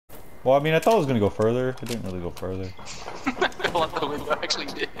Well, I mean, I thought it was gonna go further. It didn't really go further. Fell out the window, actually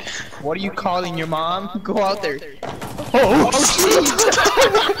did. What are you calling your mom? Go out there. Oh,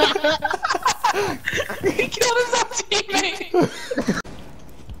 He killed his own teammate!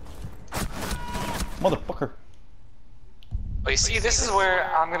 motherfucker. But you see, this is where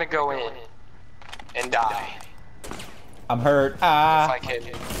I'm gonna go in and die. I'm hurt. If Ah. I can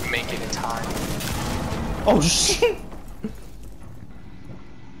make it in time. Oh shit.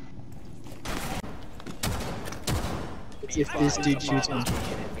 If this dude shoots me.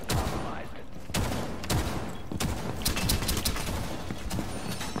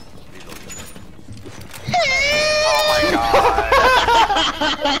 Oh my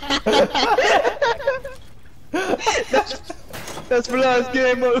god. That's the last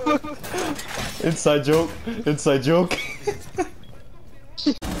game, motherfucker. Inside joke. Inside joke.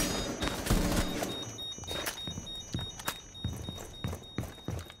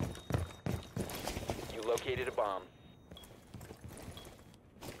 You located a bomb.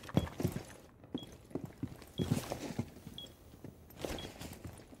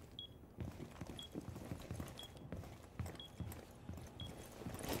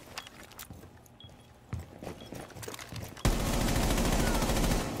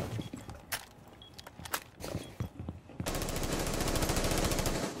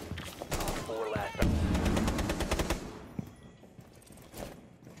 Four last.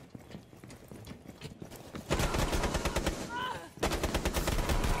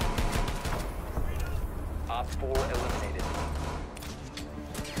 Op 4 eliminated.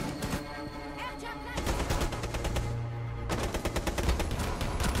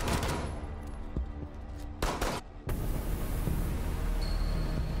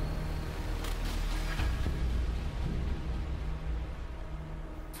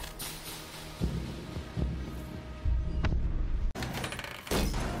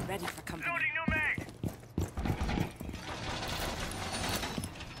 Ready for company.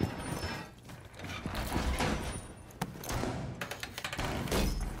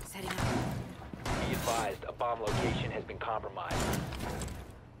 Setting up. Be advised, a bomb location has been compromised.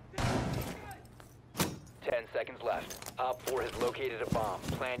 10 seconds left. Op 4 has located a bomb.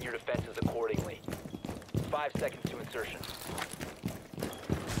 Plan your defenses accordingly. 5 seconds to insertion.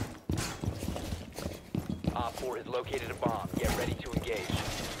 Op 4 has located a bomb. Get ready to engage.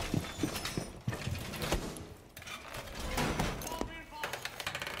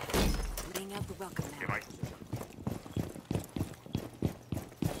 Laying out the welcome mat.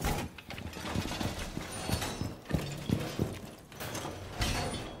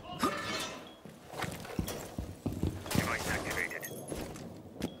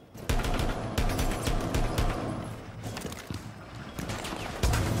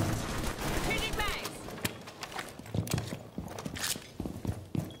 Changing bags.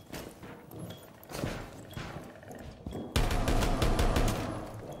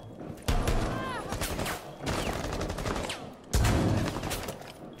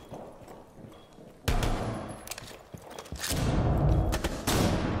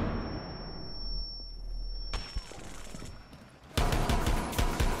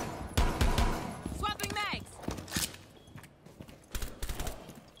 Swapping mags.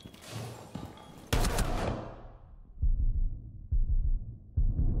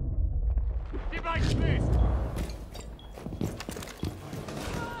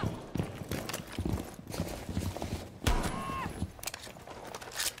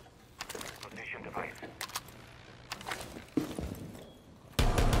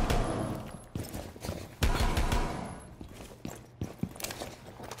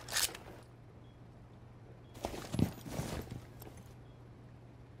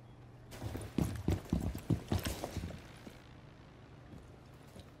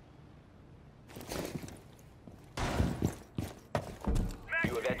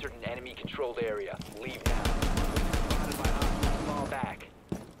 You have entered an enemy-controlled area. Leave now. Fall back.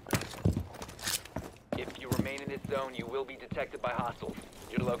 If you remain in this zone, you will be detected by hostiles.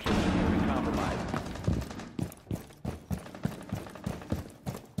 Your location has been compromised.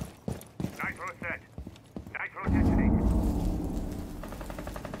 Nitro set. Nitro detonated.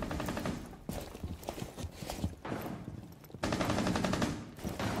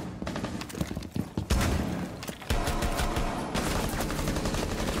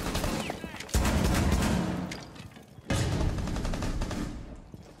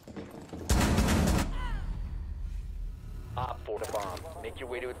 Op 4 the bomb. Make your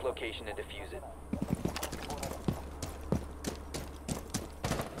way to its location and defuse it.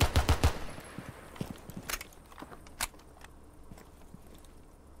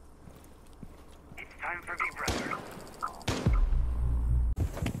 It's time for Big Brother.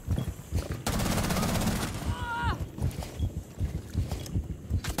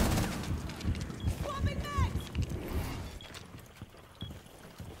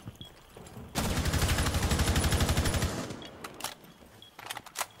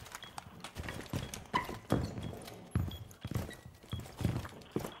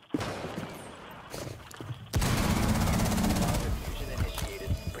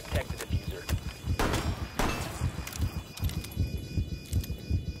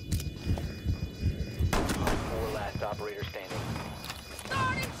 standing.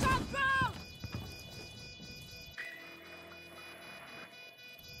 Starting shotgun!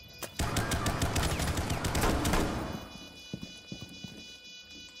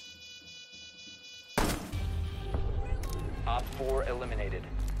 Op 4 eliminated.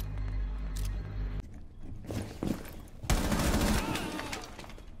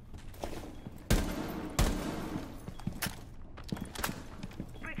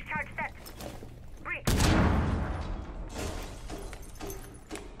 Breach charge set. Breach.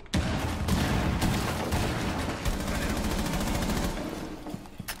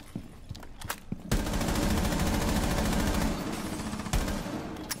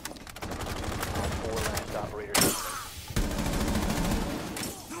 Op 4 last operator.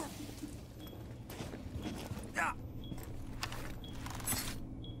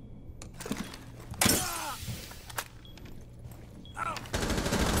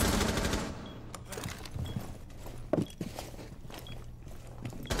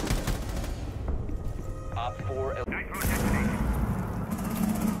 Op 4 Nitro detonation.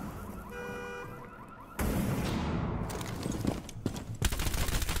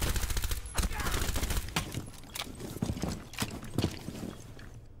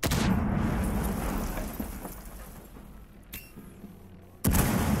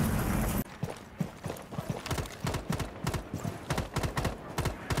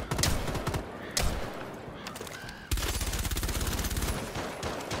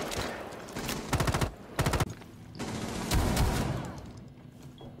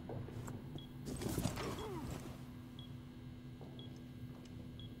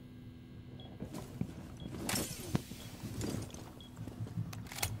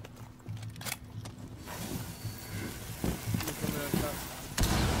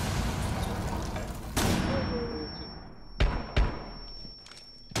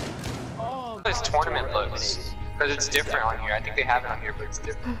 This tournament looks, because it's different on here. I think they have it on here, but it's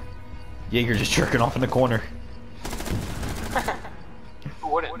different. Jaeger just jerking off in the corner. Who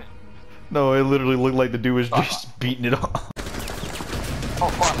wouldn't? No, it literally looked like the dude was just beating it off. Oh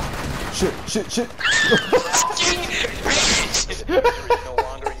fuck! Shit. Fucking bitch! diffuser is no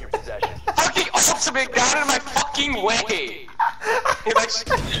longer in your possession. Fucking ultimate got out of my fucking way! He like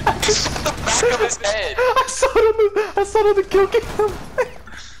shot the back of his head. I saw it on the kill cam.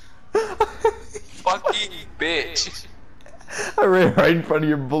 Fucking bitch! I ran right in front of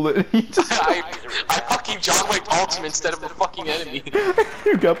your bullet. He just I fucking John Wick ultimate instead of the fucking enemy.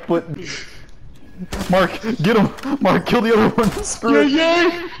 you got put. Mark, get him. Mark, kill the other one. Screw it.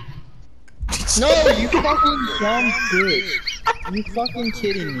 No, you fucking dumb bitch. You fucking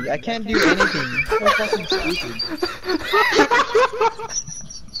kidding me. I can't do anything. You're so fucking stupid.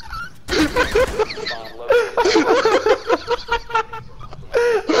 Bomb located.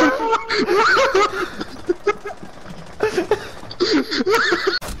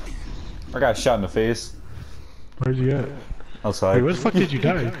 I got shot in the face. Where's he at? Outside. Wait, where the fuck did you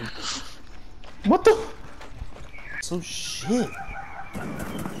die? What the? So shit.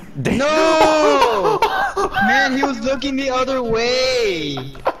 No! Man, he was looking the other way.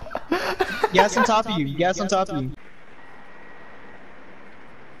 Gas on top of you. Gas on top of you.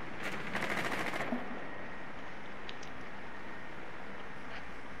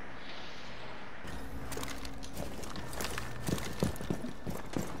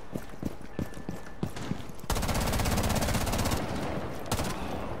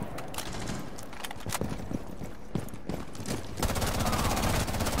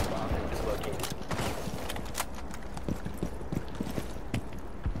 Bomb has been located.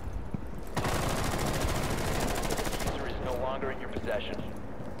 Diffuser is no longer in your possession.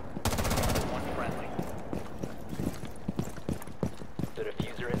 Down to one friendly. The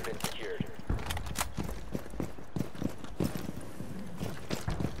diffuser has been secured.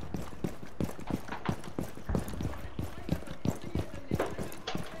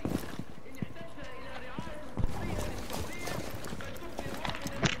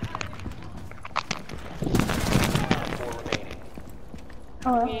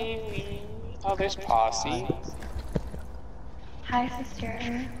 Four remaining. Oh, there's Posse. Hi, sister.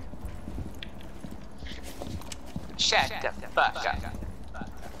 Shut the fuck up.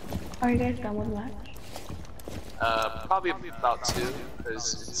 Are you guys done with lunch? Probably about 2,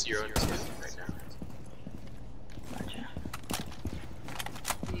 because it's 0 and 2 right now. Gotcha.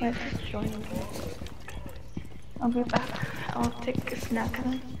 Let's just join you. I'll be back. I'll take a snack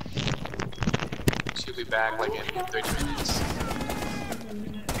and then. She'll be back like in 30 minutes.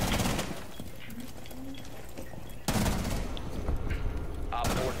 Op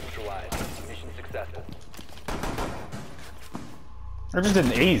 4 neutralized. Mission successful. I just did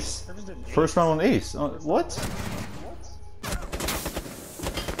an ace. First round on ace. What?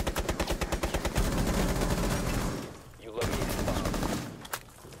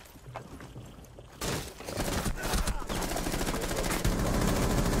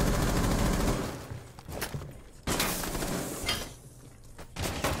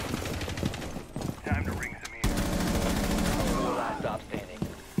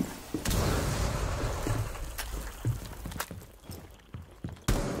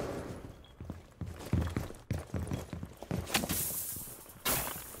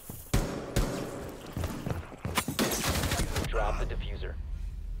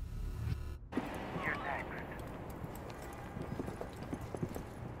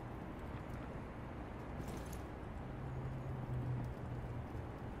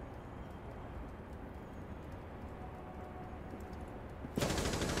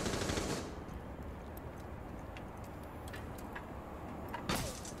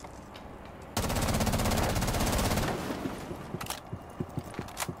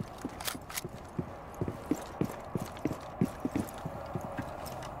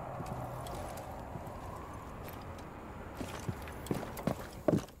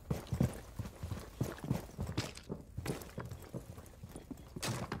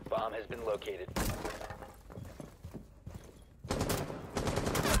 been located.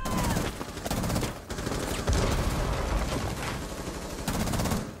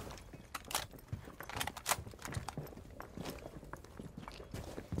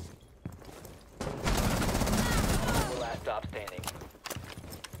 Last stop standing.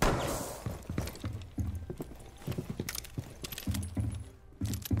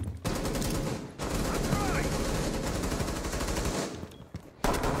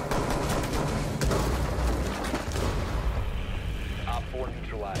 Op 4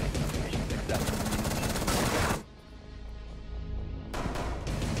 neutralized. Mission successful.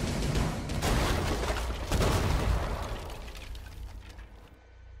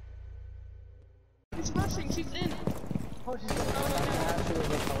 She's rushing, she's in.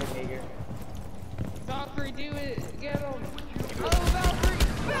 Valkyrie, do it. Get him. Oh, Valkyrie!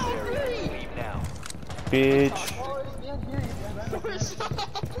 Valkyrie! Leave now. Bitch.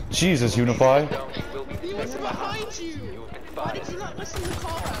 Jesus, Unify. Zone, you will be He was detected by behind hostiles. you! You have been Why spotted. did you not listen to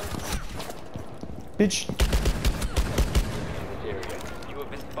call outs? Bitch. In this area. You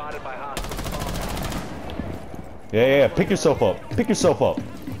have been spotted by hostiles. Yeah. Pick yourself up. Pick yourself up.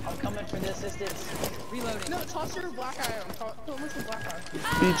 I'm coming for the assistance. Reloading. No, toss your black eye on. Toss your black eye.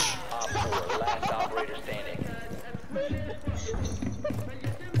 Bitch. Op 4, last operator standing.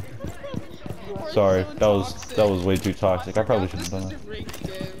 Sorry, that was way too toxic. I probably shouldn't have done that.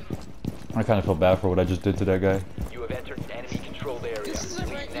 I kind of feel bad for what I just did to that guy. You have entered an enemy controlled area. This is a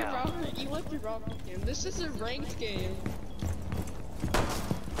Leave ranked now. You left your ranked game. This is a ranked game.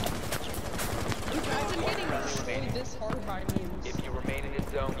 Imagine getting destroyed this hard by memes. If you remain in this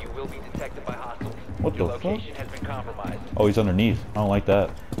zone, you will be detected by hostiles. What Your the fuck? location has been compromised. Oh, he's underneath. I don't like that.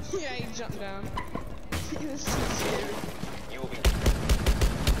 Yeah, he jumped down. This is scary. You will be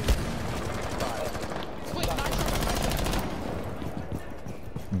Wait, nice shot.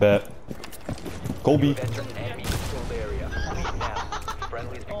 Bet. Kobe. You've entered an enemy controlled area. Leave now.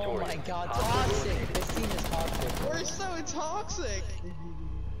 Friendly is Oh victorious. my god, Hostiles toxic! This team is toxic. We're so toxic.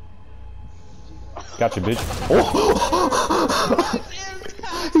 Gotcha, bitch. Oh!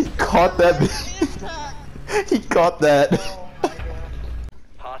 He caught that bitch. He caught that.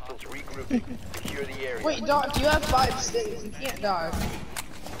 Hostiles regrouping. Secure the area. Wait, Doc, you have 5 sticks. You can't die.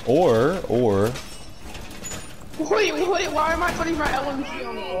 Or. Wait, why am I putting my LMG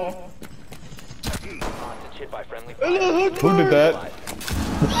on the wall? Hostage hit by friendly Who did that?